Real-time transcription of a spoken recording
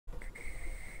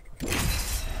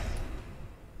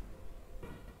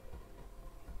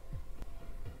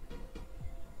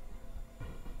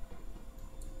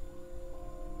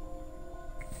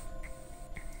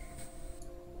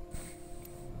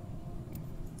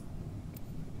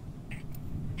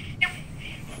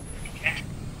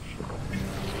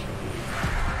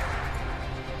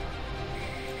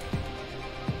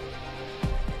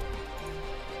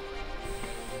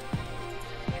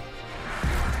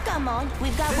Come on,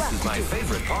 we've got work This is my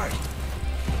favorite part.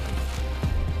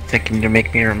 Thinking to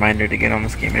make me a reminder to get on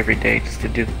this game every day just to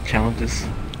do the challenges.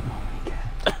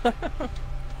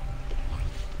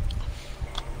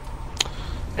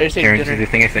 Aaron, did you do the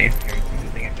thing I sent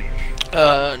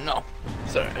you? No.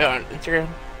 Sorry, on Instagram.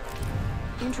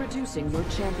 Introducing your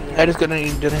champion. I just got to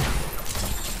eat dinner.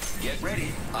 Get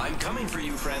ready. I'm coming for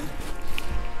you, friend.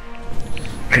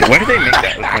 Why did they make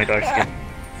that with my dog skin?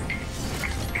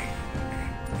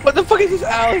 What the fuck is this,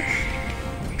 Alex?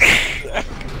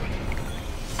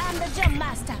 I'm the jump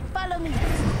master. Follow me.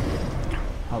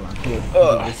 Hold on, here.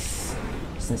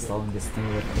 Just installing this thing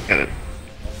real quick.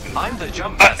 I'm the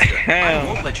jump master. I hell.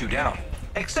 won't let you down,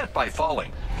 except by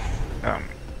falling.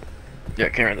 Yeah,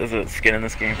 Cameron, there's a skin in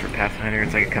this game for Pathfinder.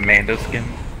 It's like a commando skin.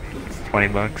 It's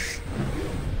 $20.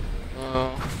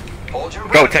 Hold your Go,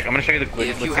 breath. Tech, I'm gonna show you the glitch.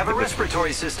 If you have a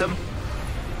respiratory system,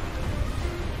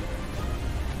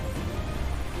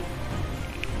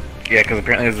 Yeah, because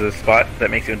apparently there's a spot that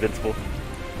makes you invincible.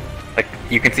 Like,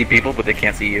 you can see people, but they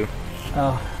can't see you.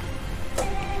 Oh,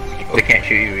 They can't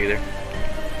shoot you either.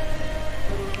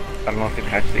 I don't know if they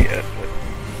patched it yet, but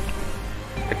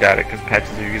I doubt it, because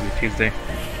patches are usually Tuesday.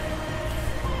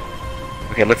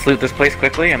 Okay, let's loot this place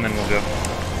quickly, and then we'll go.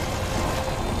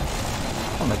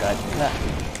 oh my god. Ah.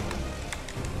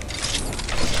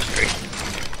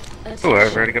 Great. Oh,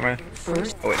 I've already got my...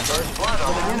 First, Oh, wait. first blood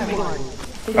on the enemy.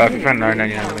 If you find an R99,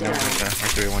 let me know. Like,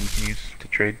 R31 you can use to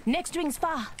trade. Next ring's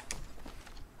far.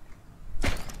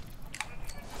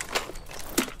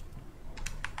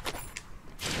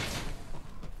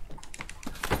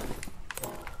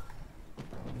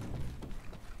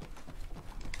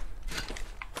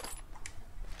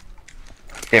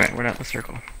 Damn it, we're not in the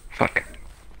circle. Fuck.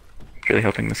 Really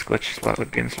hoping this glitch spot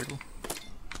would be in the circle.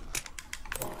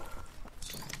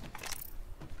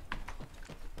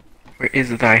 Where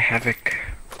is thy Havoc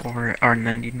or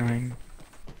R99?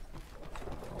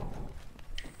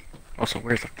 Also,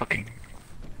 where's the fucking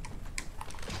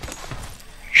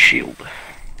shield?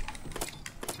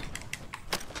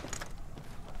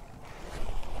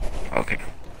 Okay.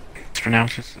 For now,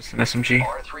 it's just an SMG.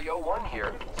 R301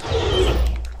 here.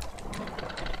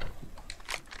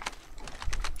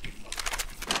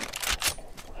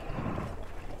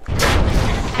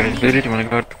 Guys looted, you wanna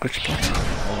go to the glitch spot?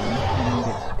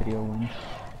 301.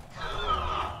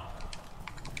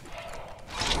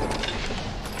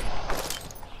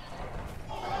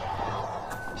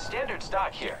 Standard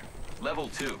stock here. Level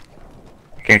 2.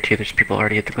 Guarantee there's people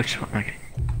already at the glitch spot. Okay.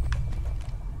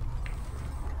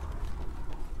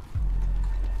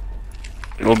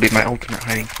 It will be my ultimate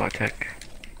hiding spot, Tech.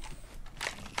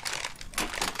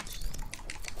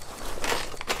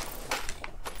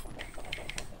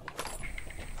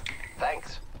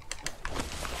 Thanks.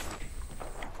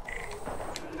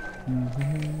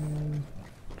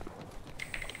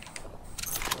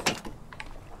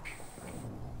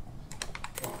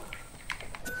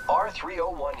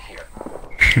 R301 here.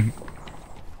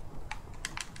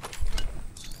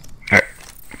 Alright,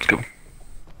 let's go.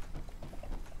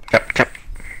 Tap, tap.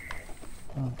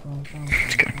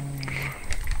 Let's go.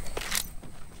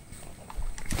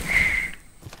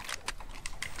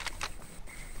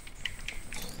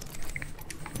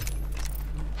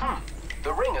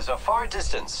 The ring is a far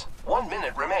distance. 1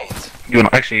 minute remains.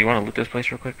 You wanna loot this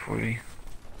place real quick before we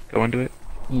go into it?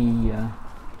 Yeah,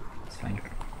 it's fine.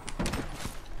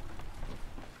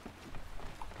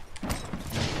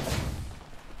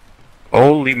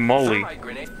 Holy moly. Thermite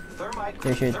grenade.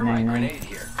 There should Thermite 99. grenade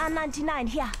here. R99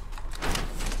 here.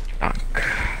 Fuck.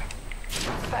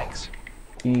 Thanks.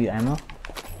 Do you need ammo?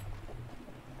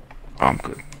 Oh, I'm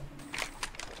good.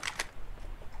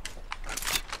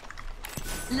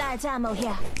 Light ammo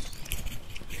here.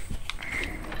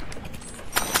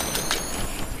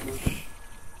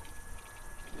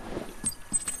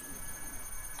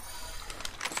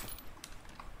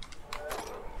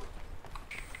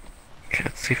 Okay,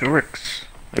 let's see if it works.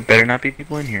 There better not be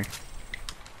people in here.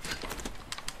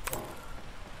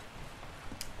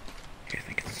 Okay, I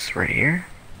think it's right here.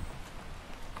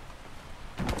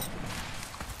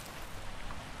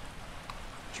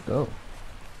 Where'd you go?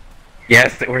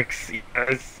 Yes, it works.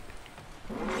 Yes.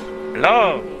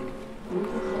 Hello.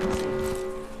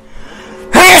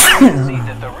 See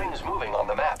that the ring's moving on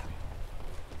the map.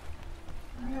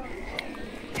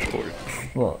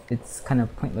 Well, it's kind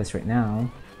of pointless right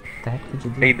now. What the heck did you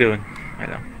How do? you doing? I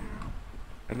know.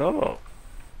 Hello.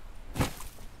 Come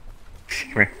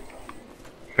here.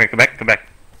 Come here. Come back. Come back.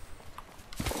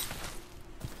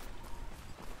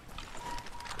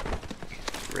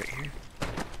 Right here.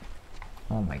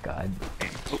 Oh my god.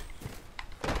 Oh.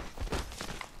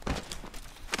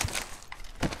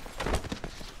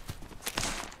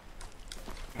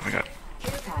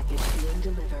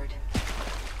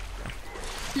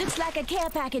 Looks like a care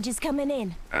package is coming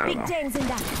in. I don't Big know. things in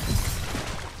that.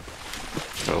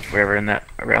 So if we're ever in that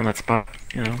around that spot,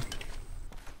 you know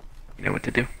what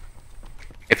to do.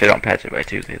 If they don't patch it by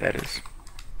Tuesday, that is.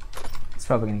 It's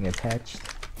probably gonna get patched.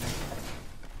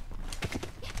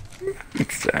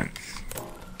 Makes sense.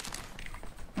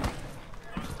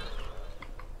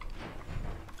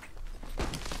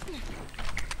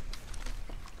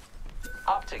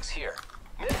 Optics here.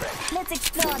 Mid-range. Let's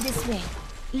explore this way.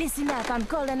 Listen up, I'm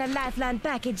calling a lifeline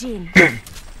package in.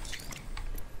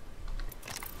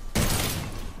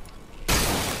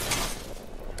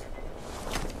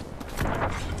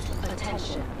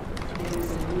 Attention. There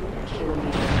is a new kill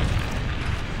leader.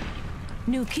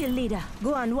 New kill leader.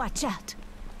 Go on, watch out.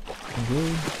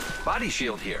 Good. Body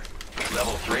shield here.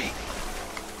 Level 3.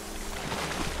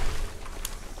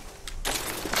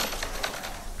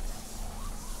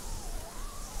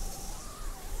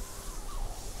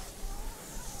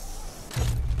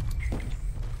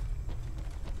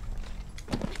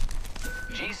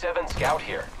 G7 Scout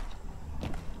here.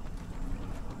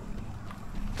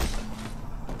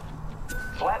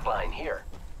 Flatline here.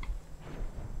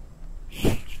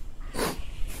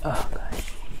 Oh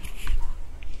gosh.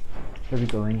 Where are we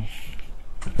going?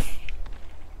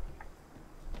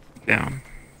 Down.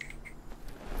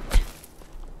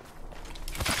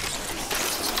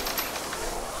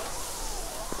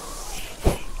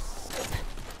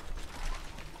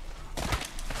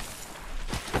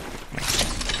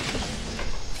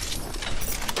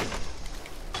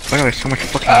 Why do I have so much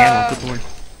fucking ammo? Good lord.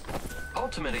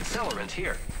 Ultimate accelerant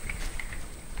here.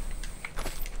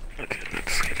 Okay,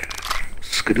 let's get out.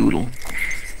 Skadoodle.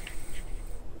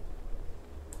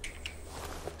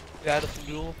 Got a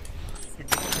fuel.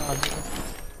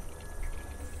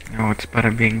 No, it's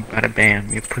bada bing, bada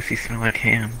bam. Your pussy smell like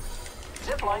ham.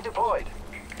 Zipline deployed.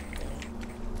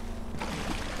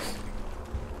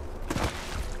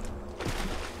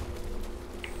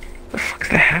 The fuck's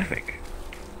the Havoc?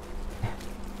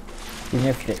 You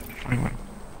nerfed it. Find one.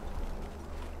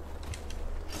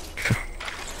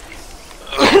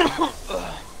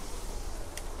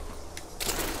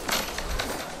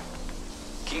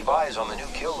 Keep eyes on the new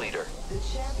kill leader. The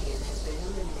champion has been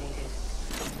eliminated.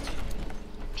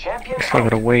 Champion Still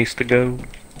got a out. ways to go.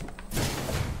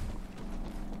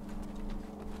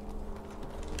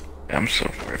 I'm so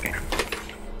far behind.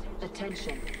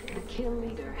 Attention. The kill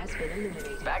leader has been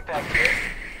eliminated. Backpack here.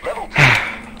 Level 2.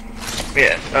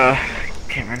 Yeah,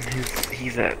 Cameron,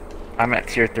 he's at, I'm at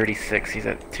tier 36, he's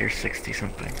at tier 60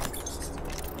 something.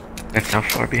 That's how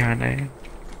far behind I am.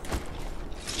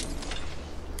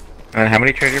 And how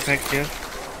many treasure packs do you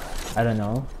have? I don't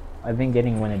know. I've been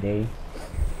getting one a day.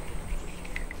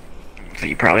 So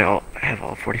you probably all have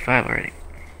all 45 already.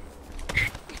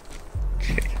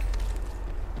 There's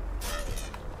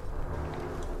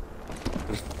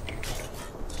a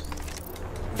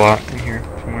bot in here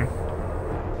somewhere.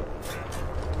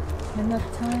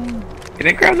 Enough time. You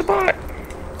didn't grab the bot!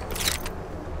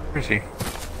 Where is he?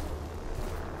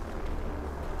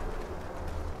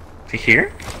 Is he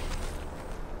here?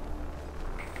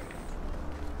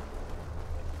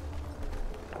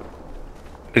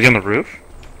 Is he on the roof?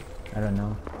 I don't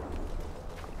know.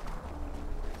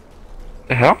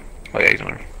 The hell? Oh yeah, he's on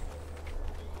the roof.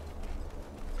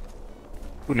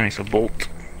 Ooh, nice, a bolt.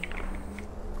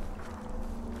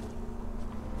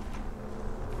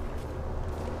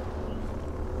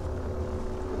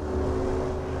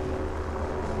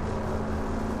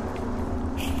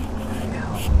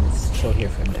 Let's chill here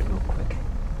for a minute real quick.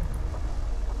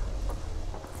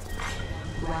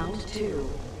 Round 2.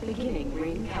 Beginning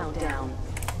ring countdown.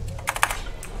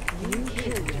 New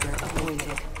kill leader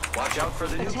appointed. Watch out for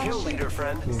the new kill leader,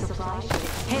 friend. Supply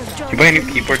ship. You buy a new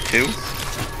keyboard too?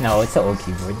 No, it's an old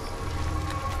keyboard.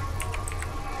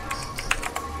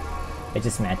 It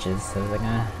just matches, so I was like,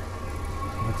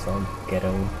 it looks all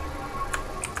ghetto.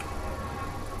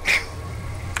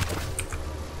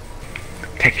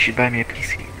 Tech, you should buy me a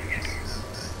PC.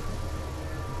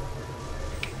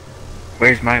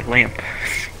 Where's my lamp?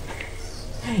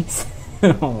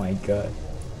 Oh my god.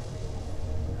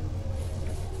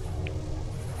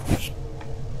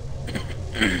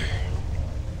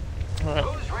 Alright.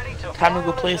 Who's ready to Time to fly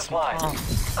go on play the some zipline? comp.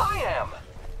 I am.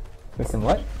 Listen,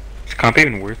 what? Is comp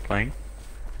even worth playing?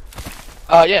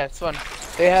 Yeah, it's fun.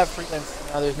 They have freelance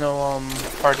now, there's no,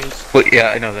 parties. Well, yeah,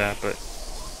 I know that, but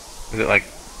is it like?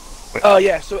 Oh,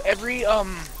 yeah, so every,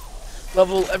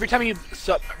 level, every time you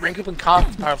rank up in comp,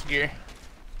 it's powerful gear.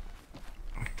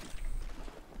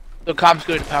 So comp's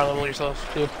good to power level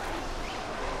yourself, too.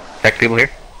 Tech people here?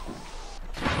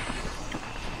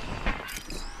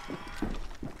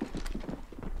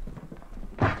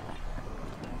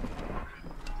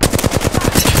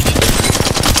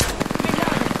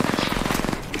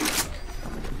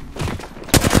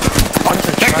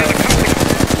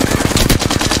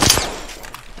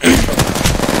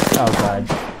 Oh god.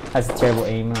 Has a terrible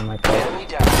aim on my part. Enemy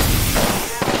down.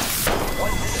 1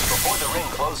 minute before the ring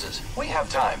closes. We have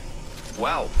time.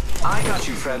 Well, I got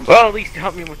you, friend. Well, at least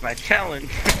help me with my challenge.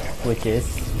 Which is?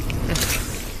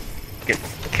 Get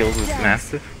killed with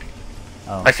massive.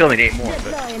 Oh. I still need 8 more, but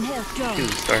Deploying health drone. 2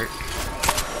 to start.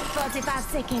 45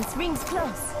 seconds. Rings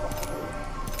close.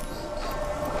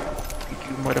 Thank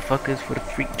you motherfuckers for the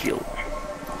free kill.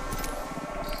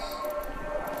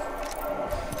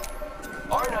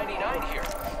 R99 here.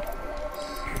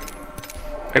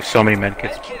 I have so many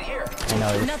medkits. Medkit here. I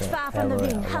know Not it's far from the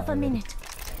ring. Half a minute.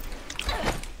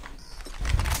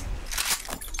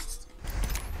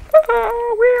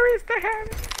 Oh, where is the hand?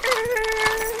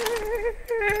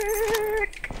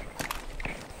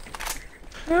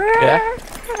 Yeah.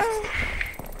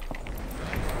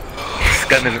 This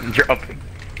gun isn't dropping.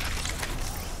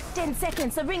 10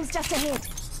 seconds. The ring's just ahead.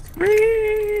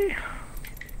 Whee!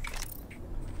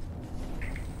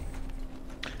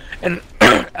 And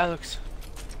Alex,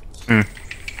 Hmm.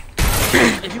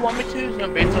 if you want me to, you know,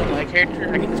 based on my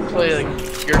character, I can just play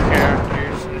like your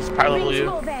characters and just power level Rings you.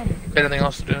 moving. Got anything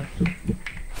else to do?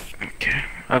 Okay.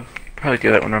 I'll probably do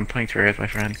that when I'm playing Terraria with my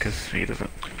friend, because he doesn't.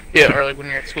 Yeah, or like when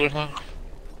you're at school or something.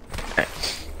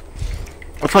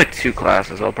 It's like 2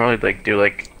 classes. I'll probably like do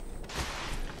like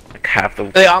half the.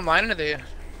 Are they online or are they?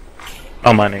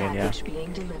 Online again, yeah. Package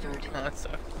being delivered. Oh, that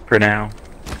sucks. For now.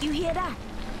 You hear that?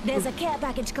 There's a care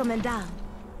package coming down.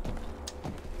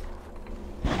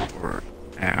 Or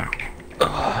now.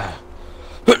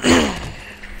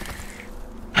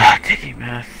 Taking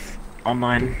math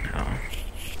online. Oh.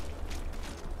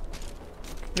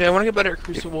 Yeah, I want to get better at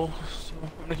Crucible, so I'm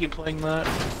gonna keep playing that.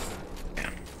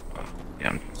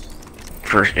 Yeah.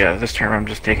 First, yeah. This term I'm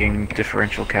just taking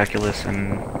differential calculus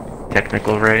and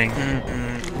technical writing.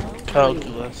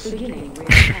 Calculus. Beginning ring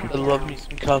I countdown. love me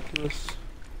some calculus.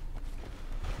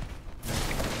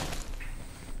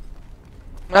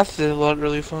 Math is a lot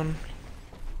really fun.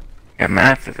 Yeah,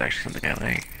 math is actually something I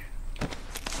like.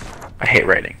 I hate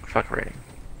writing. Fuck writing.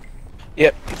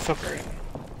 Yep, fuck right.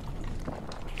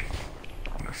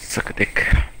 Suck a dick.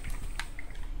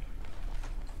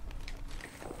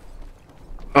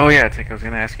 Oh yeah, Tick, I was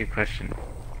gonna ask you a question.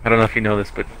 I don't know if you know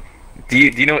this, but do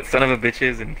you know what son of a bitch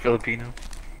is in Filipino?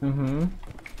 Mm-hmm.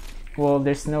 Well,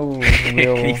 there's no Can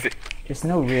you real. say- There's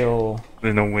no real.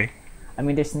 There's no way. I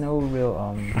mean, there's no real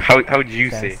How would you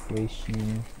say?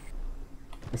 translation.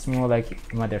 It's more like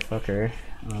motherfucker.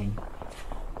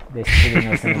 There's really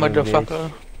no son of a bitch.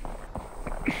 Motherfucker.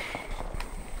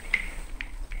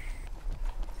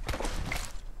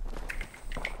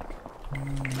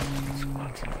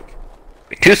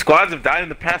 Wait, 2 squads have died in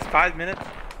the past 5 minutes?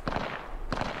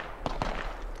 A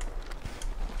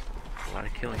lot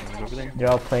of killing over there. They're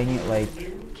all playing it like.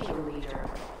 Kill leader.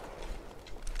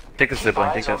 Take the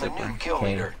zipline, take Eyes on that the new zipline. kill Okay.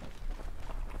 leader.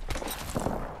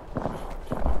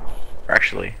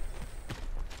 Actually.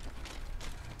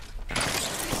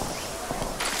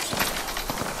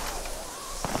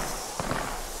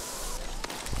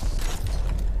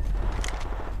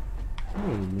 How do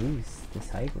we lose this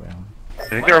high ground? I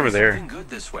think they're over there. Something good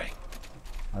this way.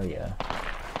 Oh yeah.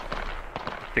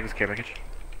 Take this care package.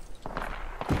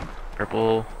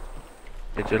 Purple.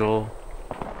 Digital.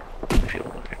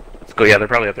 Field. Okay. Let's go. Yeah, they're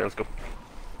probably up there. Let's go.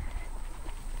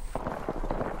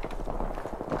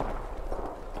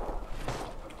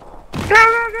 Go,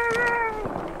 go, go, go!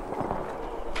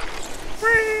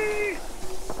 Whee!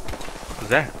 What was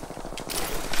that?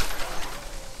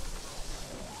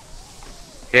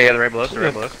 Yeah, they're right below us. They're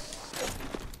right below us.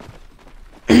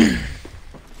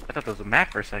 I thought that was a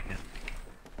map for a second.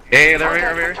 Yeah, they're right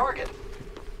Contact over with here. target.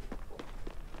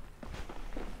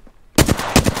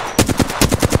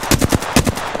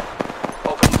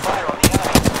 Opening fire on the eye.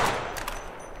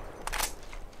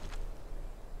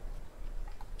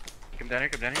 Come down here,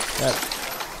 come down here.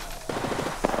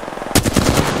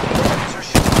 Laser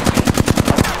shooting.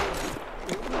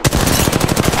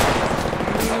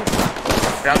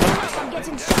 Down one. I'm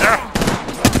getting shot at.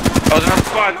 Oh, there's another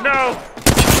squad. No!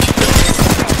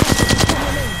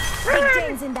 Big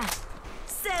James in that.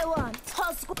 So on.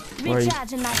 Whole squad. Where are you?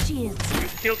 Recharging my shields. You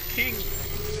killed King.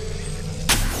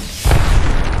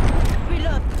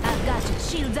 Reload. I've got you.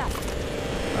 Shields up.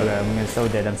 Okay, I'm so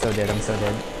dead. I'm so dead. I'm so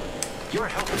dead. Your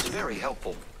help is very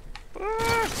helpful.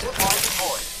 Zipline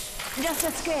deployed. Just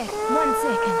a scrape. 1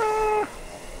 second.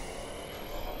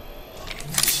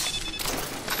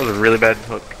 That was a really bad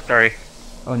hook. Sorry.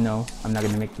 Oh no, I'm not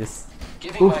gonna make this.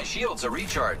 Giving my shields a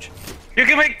recharge. You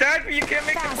can make that, but you can't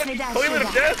make the Pass me fucking that toilet of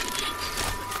sugar. death.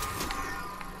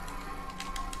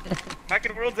 Back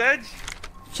in World's Edge?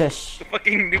 Shush. The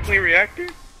fucking nuclear reactor?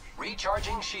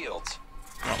 Recharging shields.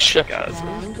 Oh Shit. my god.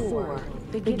 Round 4.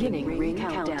 Beginning ring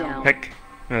countdown. Heck.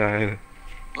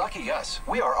 Lucky us,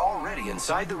 we are already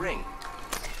inside the ring.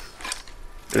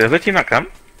 Did the other team not come?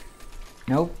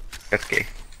 Nope. That's gay.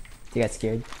 They got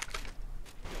scared.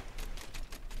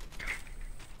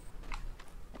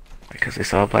 Because they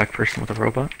saw a black person with a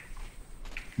robot?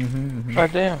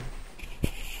 God damn.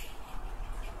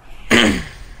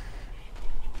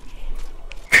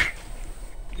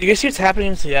 You guys see what's happening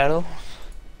in Seattle?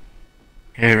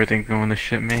 Yeah, everything's going to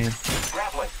shit, man.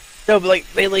 Grappling. No, but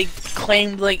like they like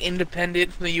claimed like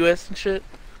independent from the U.S. and shit.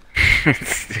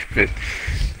 It's stupid.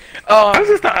 Oh, How's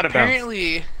this not out of bounds?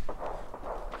 apparently,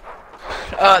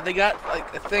 they got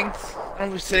like I think I don't know if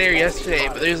it was today or yesterday,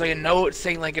 but there's like a note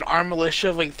saying like an armed militia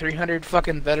of like 300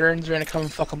 fucking veterans are gonna come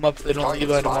and fuck them up if they don't leave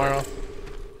by tomorrow.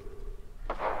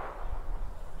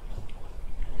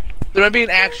 There might be an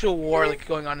actual war like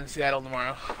going on in Seattle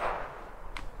tomorrow.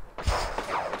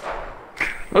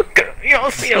 Look, you know,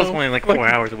 Seattle's only like 4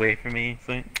 hours away from me,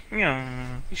 so,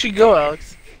 yeah. You should go,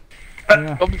 Alex.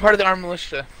 Yeah. Go be part of the armed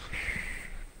militia.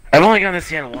 I've only gone to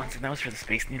Seattle once, and that was for the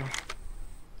Space Needle.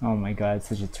 Oh my god,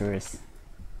 such a tourist.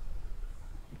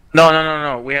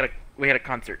 No. We had a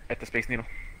concert at the Space Needle.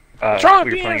 What's wrong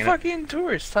we with were being a playing it. fucking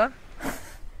tourist, huh?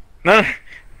 No,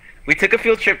 we took a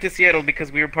field trip to Seattle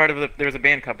because we were part of there was a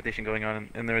band competition going on,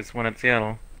 and there was one at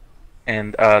Seattle,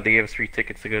 and they gave us free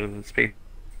tickets to go to the Space.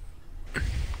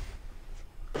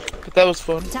 But that was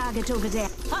fun. Target over there.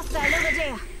 Hostile over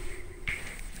there.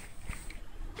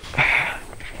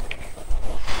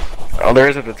 All there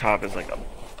is at the top is like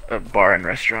a bar and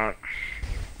restaurant.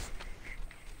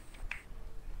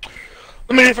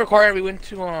 Limited for choir. We went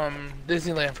to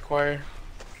Disneyland for choir.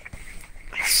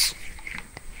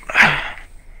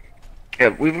 Yeah,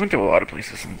 we went to a lot of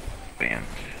places in band.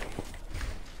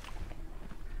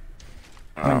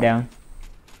 One down.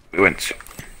 We went to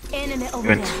Enemy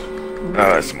over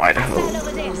there. some Idaho. Hostile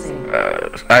over there.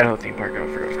 Idaho theme park. I forgot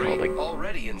what it's called. Like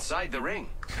Already inside the ring.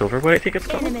 Silverwood, I think it's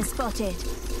called. Enemy spotted.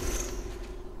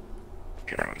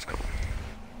 Can't remember what it's called.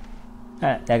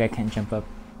 That guy can't jump up.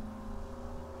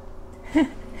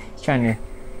 He's trying to.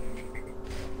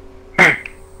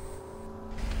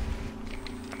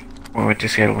 We went to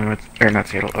Seattle. We went, or not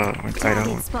Seattle. We went to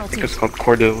Idaho. I think it's called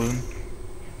Coeur d'Alene.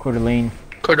 Coeur d'Alene.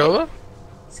 Cordova?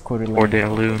 It's Coeur d'Alene. Coeur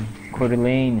d'Alene. Coeur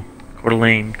d'Alene. Coeur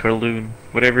d'Alene. Coeur d'Alene.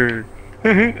 Whatever.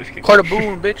 Quarter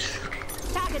boom, bitch.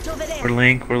 Target over there. Coeur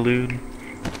d'Alene. Coeur d'Alene.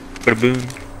 Coeur d'Alene.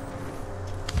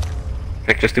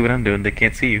 Heck, just do what I'm doing. They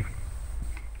can't see you.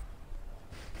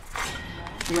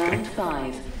 Round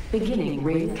 5. Beginning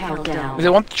ring countdown. Because I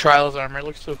want the trials armor. It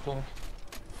looks so cool.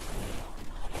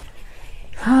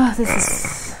 Ah, this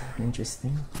is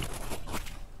interesting.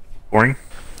 Boring.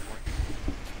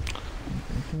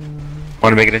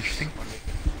 Want to make it interesting?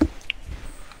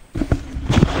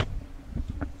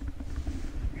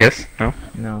 Yes? No?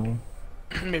 No.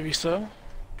 Maybe so.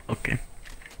 Okay.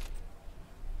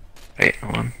 Wait,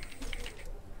 hold on.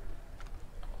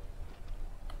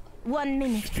 1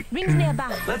 minute. Rings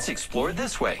nearby. Let's explore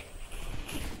this way.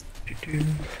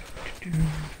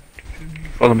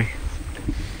 Follow me.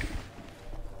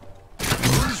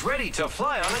 Who's ready to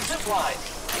fly on a zip line?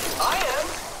 I am.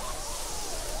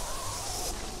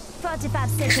 45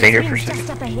 seconds. Stay here for a Rings second.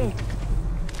 just up ahead.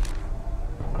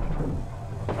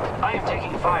 I am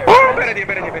taking fire. Oh, bad idea,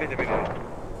 bad idea, bad idea, bad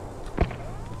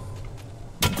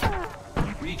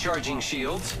idea. Recharging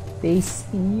shields. They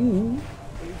see you.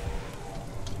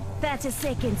 30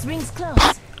 seconds. Rings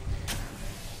close.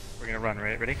 We're gonna run,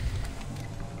 right? Ready?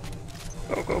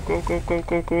 Go, go, go, go, go,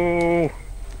 go, go.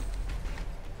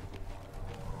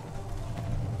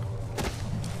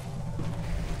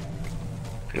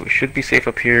 Okay, we should be safe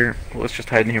up here. Let's just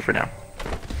hide in here for now.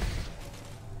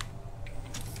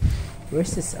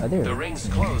 Where's this other? The ring's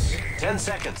close. 10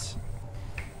 seconds.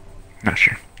 Not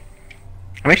sure.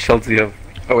 How many shells do you have?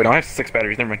 Oh wait, no, I have 6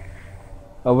 batteries. Never mind.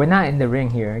 Oh, we're not in the ring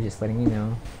here. Just letting you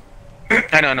know.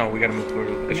 I know, we gotta move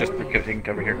forward. It's just we're taking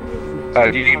cover here.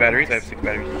 Do you need batteries? I have 6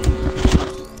 batteries.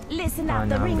 Listen Oh, up.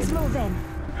 The no, I'm ring's good. moving.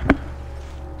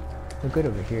 We're good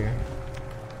over here.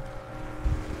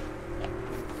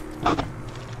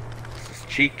 This is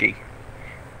cheeky.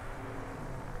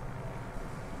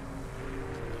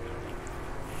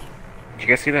 Did you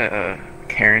guys see that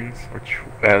Karens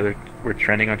were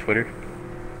trending on Twitter?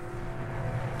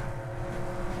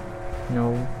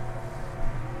 No.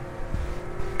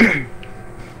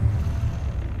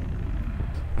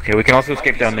 Okay, we can also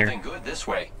escape down there. Something good this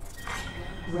way.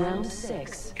 Round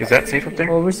 6. Is that safe up there?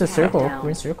 Oh, where's the circle? We're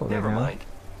in circle right Never now. mind.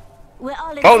 We're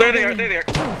all Oh, inside there the they are, ring. there they are.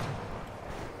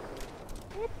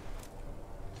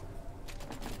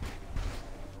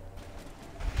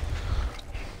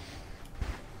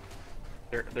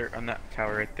 They're on that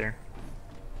tower right there.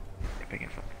 They're picking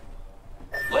fuck.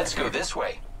 Let's go this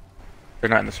way. They're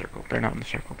not in the circle. They're not in the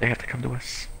circle. They have to come to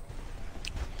us.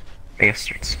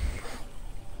 Bastards.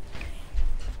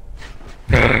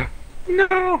 No!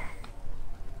 How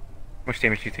much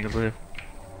damage do you think it'll do?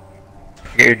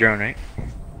 You get your drone, right?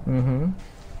 Mm-hmm.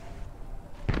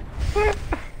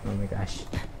 Oh my gosh.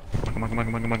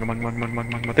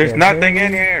 There's nothing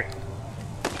in here!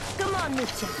 Come on,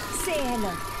 Lucha. Say hello.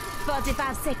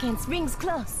 45 seconds. Rings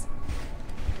close.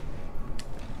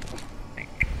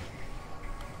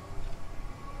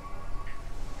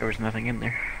 There was nothing in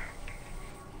there.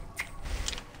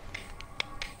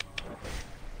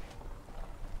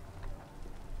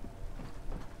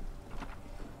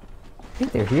 I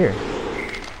think they're here.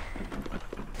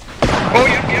 Oh,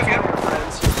 yep.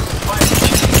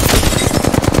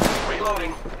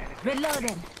 Reloading.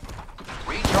 Reloading.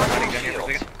 Recharging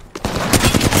shields.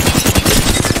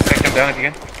 Can I come down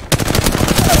again?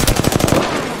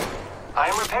 I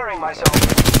am repairing myself.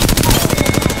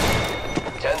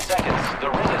 10 seconds. The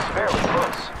ring is fairly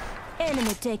close.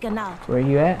 Enemy taken out. Where are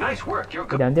you at? Nice work. You're You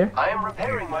good. down there? I am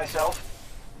repairing myself.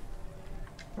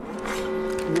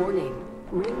 Warning.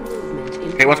 Ring movement in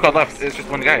Okay, what's called left? It's just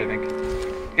one guy, I think.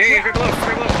 Yeah, very close,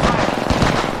 very close.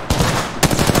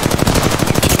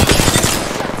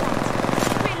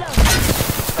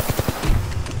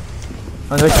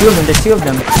 Oh, there's two of them. There's two of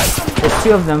them. There's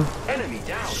two of them. Enemy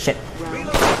down. Shit.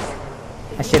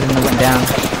 I shouldn't have went down.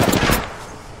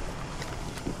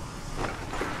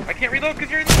 I can't reload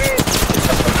because you're in the way.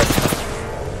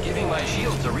 Giving my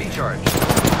shields a recharge.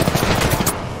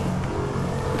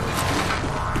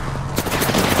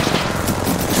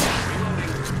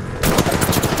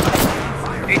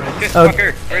 Hey, this Oh.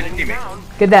 fucker. Where's your teammate?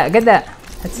 Get that. Get that.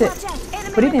 That's it. Watch out. Enemy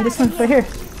What do you think? This one's right here.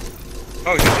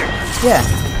 Oh, he's here.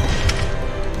 Yeah.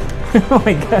 Oh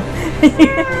my god.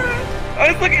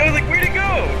 I was looking, I was like, where'd he go?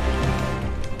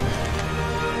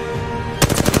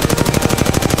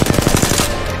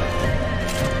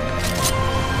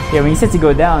 Yeah, when you said to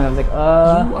go down, I was like,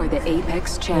 You are the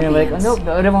Apex And champions. they're like, oh, nope,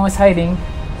 the other one was hiding,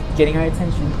 getting our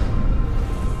attention.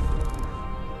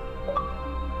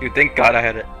 Dude, thank God I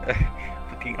had a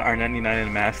fucking R99 and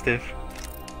a Mastiff.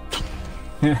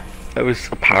 That was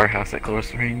a powerhouse at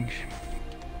close range.